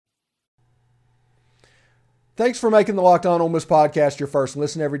Thanks for making the Locked On Ole Miss podcast your first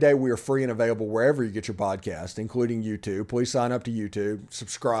listen every day. We are free and available wherever you get your podcast, including YouTube. Please sign up to YouTube,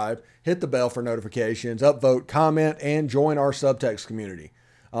 subscribe, hit the bell for notifications, upvote, comment, and join our subtext community.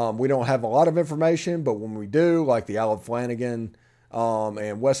 We don't have a lot of information, but when we do, like the Alan Flanagan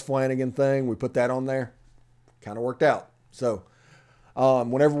and Wes Flanagan thing, we put that on there. Kind of worked out. So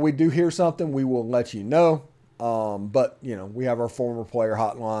whenever we do hear something, we will let you know. But, we have our former player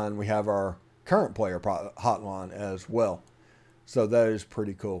hotline. We have our current player hotline as well. So that is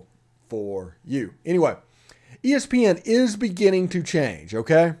pretty cool for you. Anyway, ESPN is beginning to change,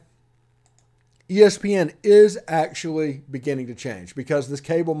 okay? ESPN is actually beginning to change because this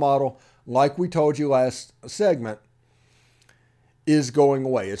cable model, like we told you last segment, is going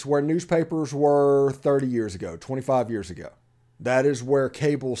away. It's where newspapers were 30 years ago, 25 years ago. That is where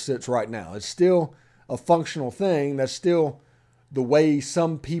cable sits right now. It's still a functional thing. That's still the way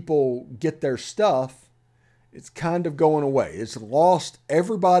some people get their stuff. It's kind of going away. It's lost.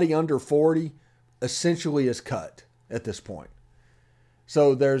 Everybody under 40 essentially is cut at this point.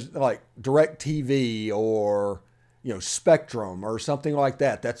 So there's like DirecTV or Spectrum or something like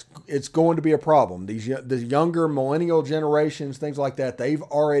that. It's going to be a problem. The younger millennial generations, things like that, they've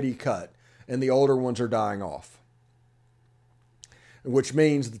already cut, and the older ones are dying off. Which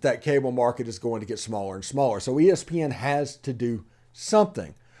means that cable market is going to get smaller and smaller. So ESPN has to do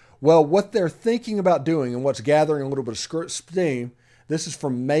something. Well, what they're thinking about doing and what's gathering a little bit of steam, this is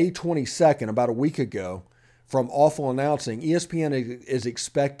from May 22nd, about a week ago, from Awful Announcing. ESPN is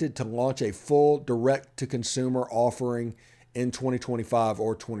expected to launch a full direct-to-consumer offering in 2025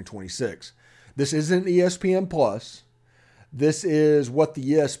 or 2026. This isn't ESPN Plus. This is what the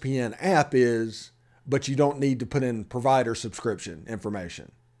ESPN app is, but you don't need to put in provider subscription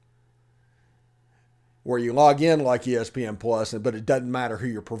information. Where you log in like ESPN Plus, but it doesn't matter who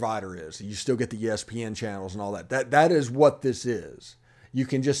your provider is. You still get the ESPN channels and all that. That is what this is. You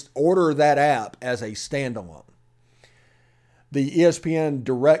can just order that app as a standalone. The ESPN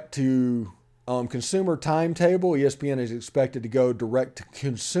direct to consumer timetable, ESPN is expected to go direct to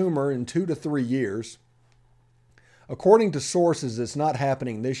consumer in 2 to 3 years. According to sources, it's not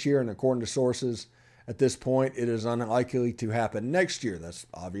happening this year, and according to sources, at this point, it is unlikely to happen next year. That's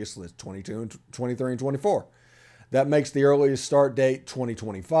obviously 22, 23, and 24. That makes the earliest start date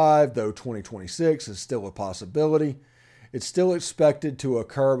 2025, though 2026 is still a possibility. It's still expected to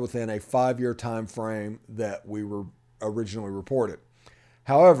occur within a 5-year time frame that we were originally reported.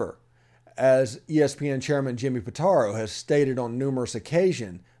 However, as ESPN chairman Jimmy Pitaro has stated on numerous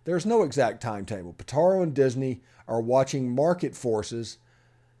occasions, there's no exact timetable. Pitaro and Disney are watching market forces,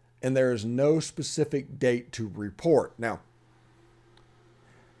 and there is no specific date to report. Now,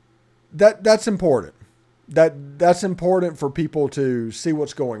 that's important. That's important for people to see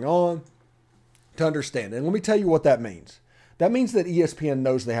what's going on, to understand. And let me tell you what that means. That means that ESPN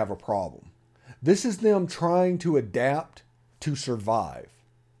knows they have a problem. This is them trying to adapt to survive.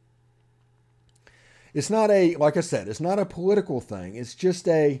 It's not like I said, it's not a political thing. It's just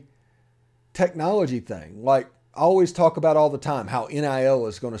a technology thing. Like I always talk about all the time, how NIL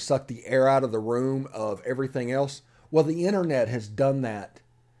is going to suck the air out of the room of everything else. Well, the internet has done that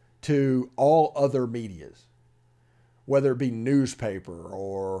to all other medias, whether it be newspaper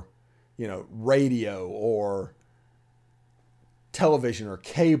or, radio or television or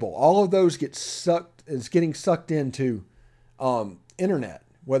cable. All of those getting sucked into internet,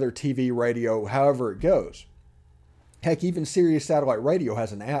 whether TV, radio, however it goes. Heck, even Sirius Satellite Radio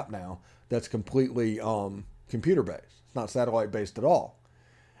has an app now that's completely computer-based. It's not satellite-based at all.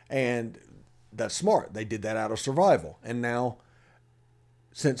 And that's smart. They did that out of survival. And now,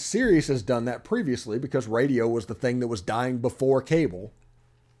 since Sirius has done that previously, because radio was the thing that was dying before cable,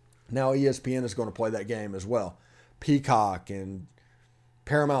 now ESPN is going to play that game as well. Peacock and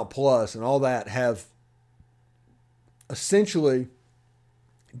Paramount Plus and all that have essentially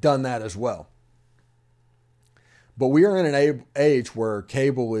done that as well. But we are in an age where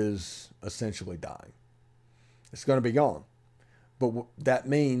cable is essentially dying. It's going to be gone. But that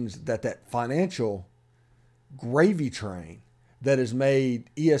means that financial gravy train that has made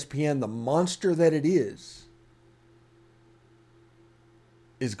ESPN the monster that it is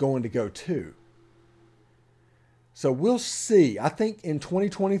going to go too. So we'll see. I think in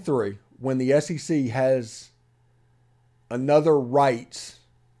 2023, when the SEC has another rights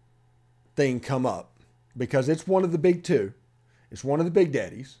thing come up, because it's one of the big two, it's one of the big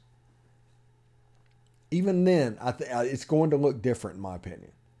daddies, even then, it's going to look different in my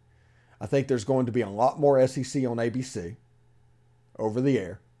opinion. I think there's going to be a lot more SEC on ABC over the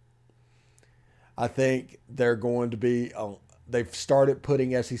air. I think they're going to be, they've started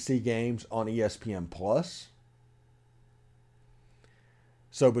putting SEC games on ESPN Plus.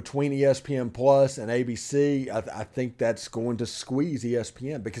 So between ESPN Plus and ABC, I think that's going to squeeze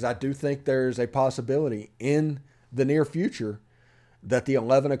ESPN, because I do think there's a possibility in the near future that the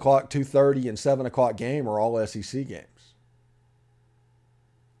 11 o'clock, 2:30, and 7 o'clock game are all SEC games.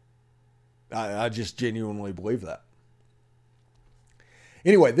 I just genuinely believe that.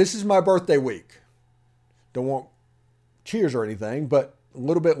 Anyway, this is my birthday week. Don't want cheers or anything, but a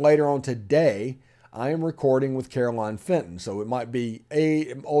little bit later on today, I am recording with Caroline Fenton. So it might be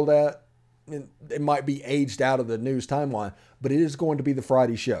it might be aged out of the news timeline, but it is going to be the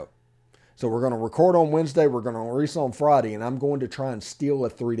Friday show. So we're going to record on Wednesday, we're going to release on Friday, and I'm going to try and steal a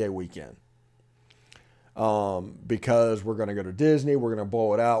 3-day weekend. Because we're going to go to Disney, we're going to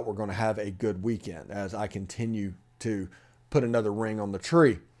blow it out, we're going to have a good weekend as I continue to put another ring on the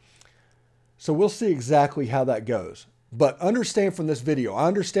tree. So we'll see exactly how that goes. But understand from this video, I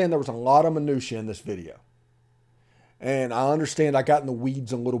understand there was a lot of minutia in this video. And I understand I got in the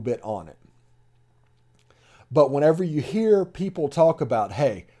weeds a little bit on it. But whenever you hear people talk about,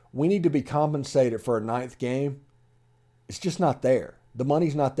 hey, we need to be compensated for a 9th game, it's just not there. The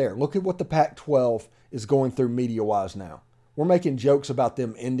money's not there. Look at what the Pac-12 is going through media-wise now. We're making jokes about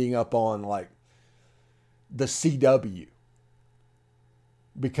them ending up on like the CW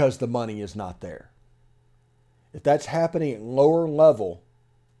because the money is not there. If that's happening at lower level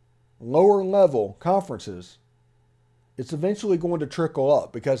conferences, it's eventually going to trickle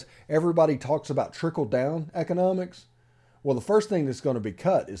up, because everybody talks about trickle-down economics. Well, the first thing that's going to be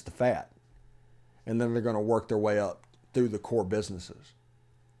cut is the fat. And then they're going to work their way up through the core businesses.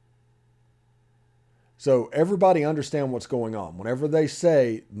 So everybody understand what's going on. Whenever they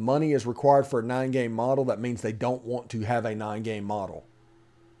say money is required for a 9-game model, that means they don't want to have a 9-game model,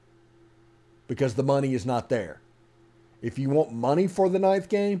 because the money is not there. If you want money for the 9th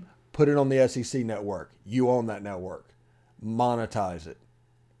game, put it on the SEC network. You own that network. Monetize it.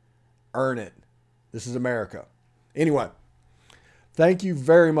 Earn it. This is America. Anyway, thank you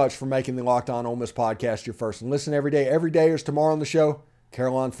very much for making the Locked On Ole Miss podcast your first and listen every day. Every day is tomorrow on the show.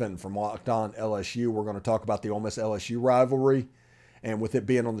 Caroline Fenton from Locked On LSU. We're going to talk about the Ole Miss LSU rivalry, and with it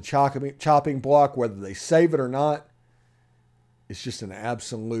being on the chopping block, whether they save it or not, it's just an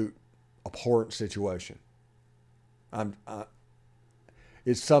absolute abhorrent situation.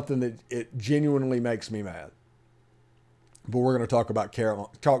 It's something that it genuinely makes me mad. But we're going to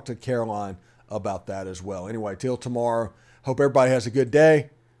talk to Caroline about that as well. Anyway, till tomorrow. Hope everybody has a good day.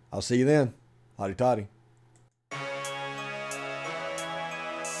 I'll see you then. Hotty toddy.